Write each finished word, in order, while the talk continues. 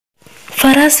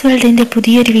ഫറാസ് വേൾഡിൻ്റെ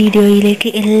പുതിയൊരു വീഡിയോയിലേക്ക്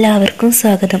എല്ലാവർക്കും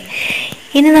സ്വാഗതം.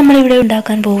 ഇന്ന് നമ്മളിവിടെ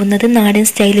ഉണ്ടാക്കാൻ പോകുന്നത് നാടൻ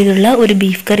സ്റ്റൈലിലുള്ള ഒരു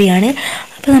ബീഫ് കറിയാണ്.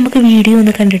 അപ്പോൾ നമുക്ക് വീഡിയോ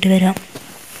ഒന്ന് കണ്ടിട്ട് വരാം.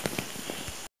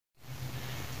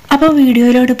 അപ്പോൾ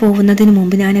വീഡിയോയിലോട്ട് പോകുന്നതിന്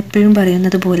മുമ്പ് ഞാൻ എപ്പോഴും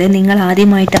പറയുന്നത് പോലെ നിങ്ങൾ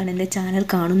ആദ്യമായിട്ടാണ് എൻ്റെ ചാനൽ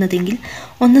കാണുന്നതെങ്കിൽ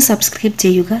ഒന്ന് സബ്സ്ക്രൈബ്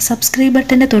ചെയ്യുക. സബ്സ്ക്രൈബ്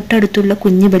ബട്ടൻ്റെ തൊട്ടടുത്തുള്ള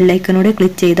കുഞ്ഞ് ബെല്ലൈക്കനോടെ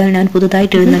ക്ലിക്ക് ചെയ്താൽ ഞാൻ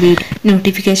പുതുതായിട്ട് ഇടുന്ന വീഡിയോ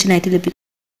നോട്ടിഫിക്കേഷനായിട്ട് ലഭിക്കും.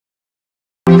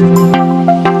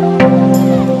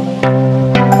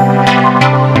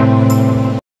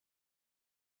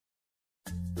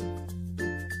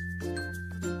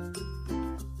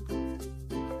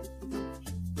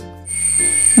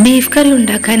 ബീഫ് കറി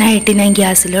ഉണ്ടാക്കാനായിട്ട് ഞാൻ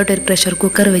ഗ്യാസിലോട്ട് ഒരു പ്രഷർ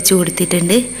കുക്കർ വെച്ച്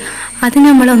കൊടുത്തിട്ടുണ്ട്. അത്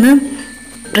നമ്മളൊന്ന്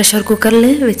പ്രഷർ കുക്കറിൽ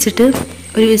വെച്ചിട്ട്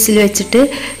ഒരു വിസിൽ വെച്ചിട്ട്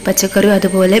പച്ചക്കറിയും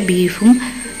അതുപോലെ ബീഫും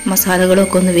മസാലകളും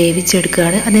ഒക്കെ ഒന്ന്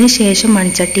വേവിച്ചെടുക്കുകയാണ്. അതിനുശേഷം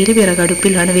മൺചട്ടിയിൽ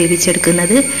വിറകടുപ്പിലാണ്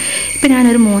വേവിച്ചെടുക്കുന്നത്. ഇപ്പം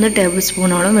ഞാനൊരു 3 ടേബിൾ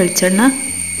സ്പൂണോളം വെളിച്ചെണ്ണ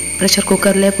പ്രഷർ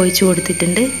കുക്കറിലേക്ക് ഒഴിച്ച്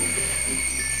കൊടുത്തിട്ടുണ്ട്.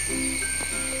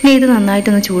 ഇനി ഇത്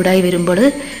നന്നായിട്ടൊന്ന് ചൂടായി വരുമ്പോൾ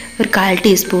ഒരു 1/4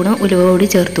 ടീസ്പൂണ് ഉലുവ പൊടി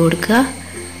ചേർത്ത് കൊടുക്കുക.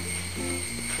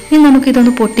 ഇനി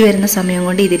നമുക്കിതൊന്ന് പൊട്ടി വരുന്ന സമയം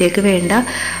കൊണ്ട് ഇതിലേക്ക് വേണ്ട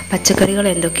പച്ചക്കറികൾ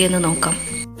എന്തൊക്കെയെന്ന് നോക്കാം.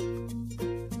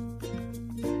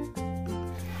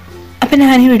 അപ്പം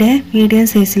ഞാനിവിടെ മീഡിയം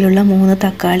സൈസിലുള്ള 3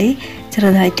 തക്കാളി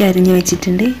ചെറുതായിട്ട് അരിഞ്ഞു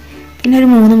വെച്ചിട്ടുണ്ട്. പിന്നെ ഒരു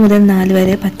 3 മുതൽ 4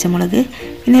 വരെ പച്ചമുളക്,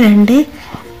 പിന്നെ 2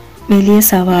 വലിയ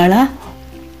സവാള,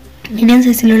 മീഡിയം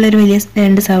സൈസിലുള്ള ഒരു വലിയ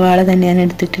 2 സവാള തന്നെയാണ്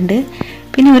എടുത്തിട്ടുണ്ട്.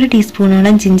 പിന്നെ 1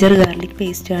 ടീസ്പൂണോളം ജിഞ്ചർ ഗാർലിക്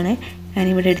പേസ്റ്റാണ്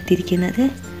ഞാനിവിടെ എടുത്തിരിക്കുന്നത്.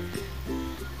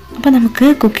 അപ്പോൾ നമുക്ക്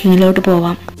കുക്കിങ്ങിലോട്ട്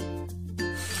പോവാം.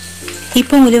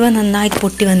 ഇപ്പോൾ ഉലുവ നന്നായിട്ട്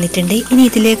പൊട്ടി വന്നിട്ടുണ്ട്. ഇനി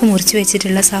ഇതിലേക്ക് മുറിച്ച്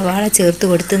വെച്ചിട്ടുള്ള സവാള ചേർത്ത്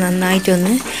കൊടുത്ത്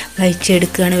നന്നായിട്ടൊന്ന്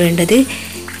വഴറ്റിയെടുക്കുകയാണ് വേണ്ടത്.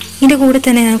 ഇതിൻ്റെ കൂടെ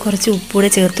തന്നെ ഞാൻ കുറച്ച് ഉപ്പൂടെ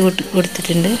ചേർത്ത്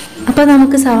കൊടുത്തിട്ടുണ്ട്. അപ്പോൾ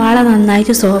നമുക്ക് സവാള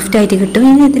നന്നായിട്ട് സോഫ്റ്റായിട്ട് കിട്ടും.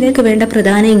 ഇനി ഇതിലേക്ക് വേണ്ട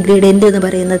പ്രധാന ഇൻഗ്രീഡിയൻ്റ് എന്ന്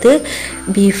പറയുന്നത്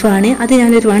ബീഫാണ്. അത്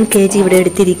ഞാനൊരു 1 kg ഇവിടെ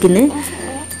എടുത്തിരിക്കുന്നത്.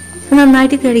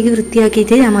 നന്നായിട്ട് കഴുകി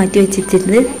വൃത്തിയാക്കിയിട്ട് ഞാൻ മാറ്റി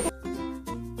വെച്ചിട്ടുണ്ട്.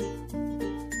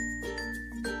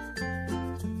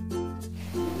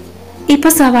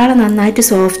 ഇപ്പോൾ സവാള നന്നായിട്ട്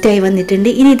സോഫ്റ്റായി വന്നിട്ടുണ്ട്.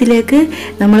 ഇനി ഇതിലേക്ക്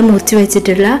നമ്മൾ മുറിച്ച്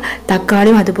വെച്ചിട്ടുള്ള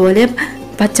തക്കാളിയും അതുപോലെ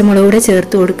പച്ചമുളകും കൂടെ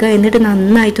ചേർത്ത് കൊടുക്കുക. എന്നിട്ട്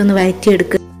നന്നായിട്ടൊന്ന്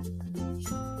വഴറ്റിയെടുക്കുക.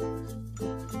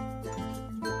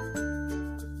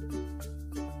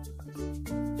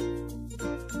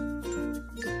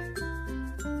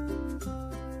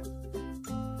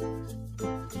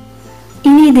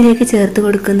 ഇനി ഇതിലേക്ക് ചേർത്ത്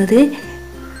കൊടുക്കുന്നത്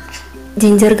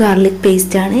ജിഞ്ചർ ഗാർലിക്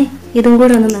പേസ്റ്റാണ്. ഇതും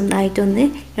കൂടെ ഒന്ന് നന്നായിട്ടൊന്ന്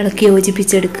ഇളക്കി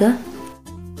യോജിപ്പിച്ചെടുക്കുക.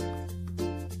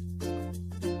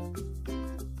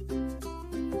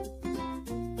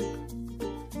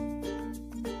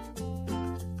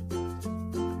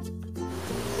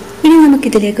 ഇനി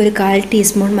നമുക്കിതിലേക്ക് ഒരു 1/4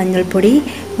 ടീസ്പൂൺ മഞ്ഞൾപ്പൊടി,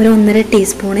 ഒരു 1.5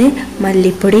 ടീസ്പൂണ്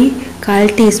മല്ലിപ്പൊടി,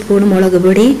 1/4 ടീസ്പൂൺ മുളക്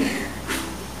പൊടി,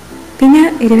 പിന്നെ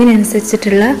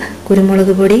എരിവിനനുസരിച്ചിട്ടുള്ള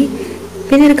കുരുമുളക് പൊടി,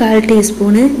 പിന്നെ ഒരു 1/4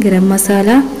 ടീസ്പൂണ് ഗരം മസാല,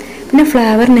 പിന്നെ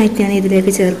ഫ്ലേവറിനായിട്ട് ഞാൻ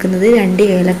ഇതിലേക്ക് ചേർക്കുന്നത് 2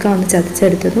 ഏലക്ക ഒന്ന്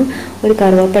ചതച്ചെടുത്തതും ഒരു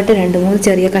കറുവപ്പട്ട 2-3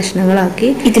 ചെറിയ കഷ്ണങ്ങളാക്കി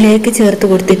ഇതിലേക്ക് ചേർത്ത്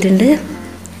കൊടുത്തിട്ടുണ്ട്.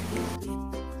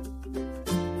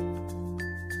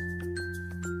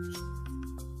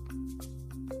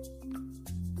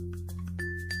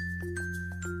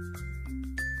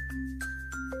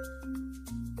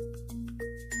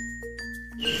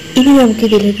 ഇനി നമുക്ക്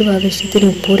ഇതിലേക്ക് ആവശ്യത്തിന്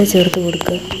ഉപ്പൂടെ ചേർത്ത്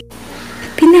കൊടുക്കുക.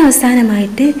 പിന്നെ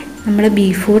അവസാനമായിട്ട് നമ്മൾ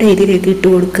ബീഫ് കൂടെ ഇതിലേക്ക് ഇട്ട്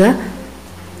കൊടുക്കുക.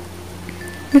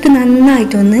 എന്നിട്ട്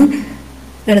നന്നായിട്ടൊന്ന്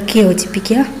ഇളക്കി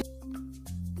യോജിപ്പിക്കുക.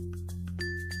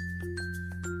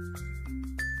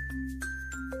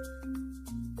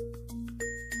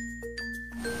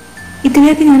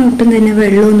 ഇതിലേക്ക് ഞാൻ ഒട്ടും തന്നെ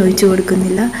വെള്ളമൊന്നും ഒഴിച്ചു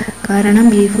കൊടുക്കുന്നില്ല. കാരണം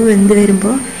ബീഫ് വെന്ത്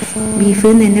വരുമ്പോൾ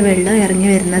ബീഫിൽ നിന്ന് തന്നെ വെള്ളം ഇറങ്ങി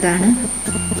വരുന്നതാണ്.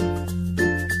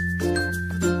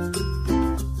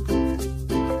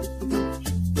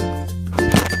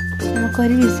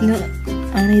 നമുക്കൊരു വിസിൽ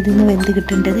ആണ് ഇതിന്ന് വെന്ത്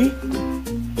കിട്ടേണ്ടത്.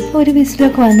 ഒരു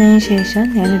വിസിലൊക്കെ വന്നതിന് ശേഷം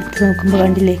ഞാൻ എടുത്ത് നോക്കുമ്പോൾ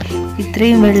കണ്ടില്ലേ,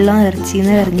 ഇത്രയും വെള്ളം ഇറച്ചിയിൽ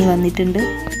നിന്ന് ഇറങ്ങി വന്നിട്ടുണ്ട്.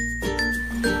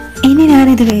 ഇനി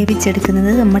ഞാനിത്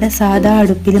വേവിച്ചെടുക്കുന്നത് നമ്മുടെ സാധാ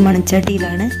അടുപ്പിൽ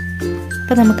മൺചട്ടിയിലാണ്.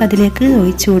 അപ്പോൾ നമുക്കതിലേക്ക്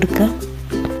ഒഴിച്ചു കൊടുക്കാം.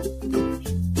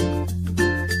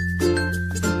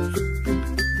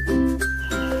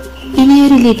 ഇനി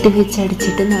ഒരു ലിഡ്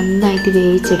വെച്ചടിച്ചിട്ട് നന്നായിട്ട്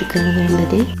വേവിച്ചെടുക്കുകയാണ്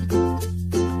വേണ്ടത്.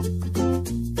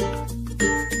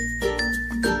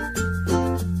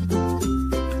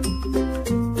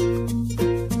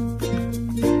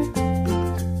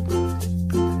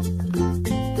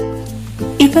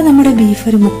 ഇപ്പോൾ നമ്മുടെ ബീഫ്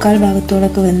ഒരു 3/4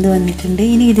 ഭാഗത്തോളൊക്കെ വെന്ത് വന്നിട്ടുണ്ട്.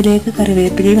 ഇനി ഇതിലേക്ക്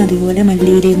കറിവേപ്പിലയും അതുപോലെ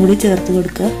മല്ലിയിലയും കൂടി ചേർത്ത്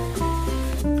കൊടുക്കുക.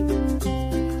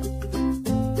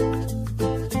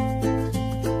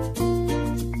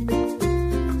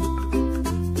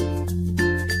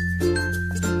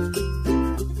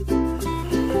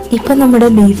 ഇപ്പോൾ നമ്മുടെ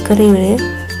ബീഫ് കറി ഇവിടെ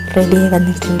റെഡിയായി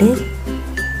വന്നിട്ടുണ്ട്.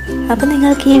 അപ്പോൾ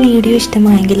നിങ്ങൾക്ക് ഈ വീഡിയോ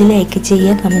ഇഷ്ടമായെങ്കിൽ ലൈക്ക്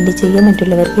ചെയ്യുക, കമൻറ്റ് ചെയ്യുക,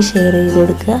 മറ്റുള്ളവർക്ക് ഷെയർ ചെയ്ത്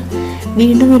കൊടുക്കുക.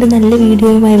 വീണ്ടും ഒരു നല്ല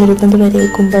വീഡിയോയുമായി വരുന്നത്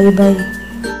വരേക്കും ബൈ ബൈ.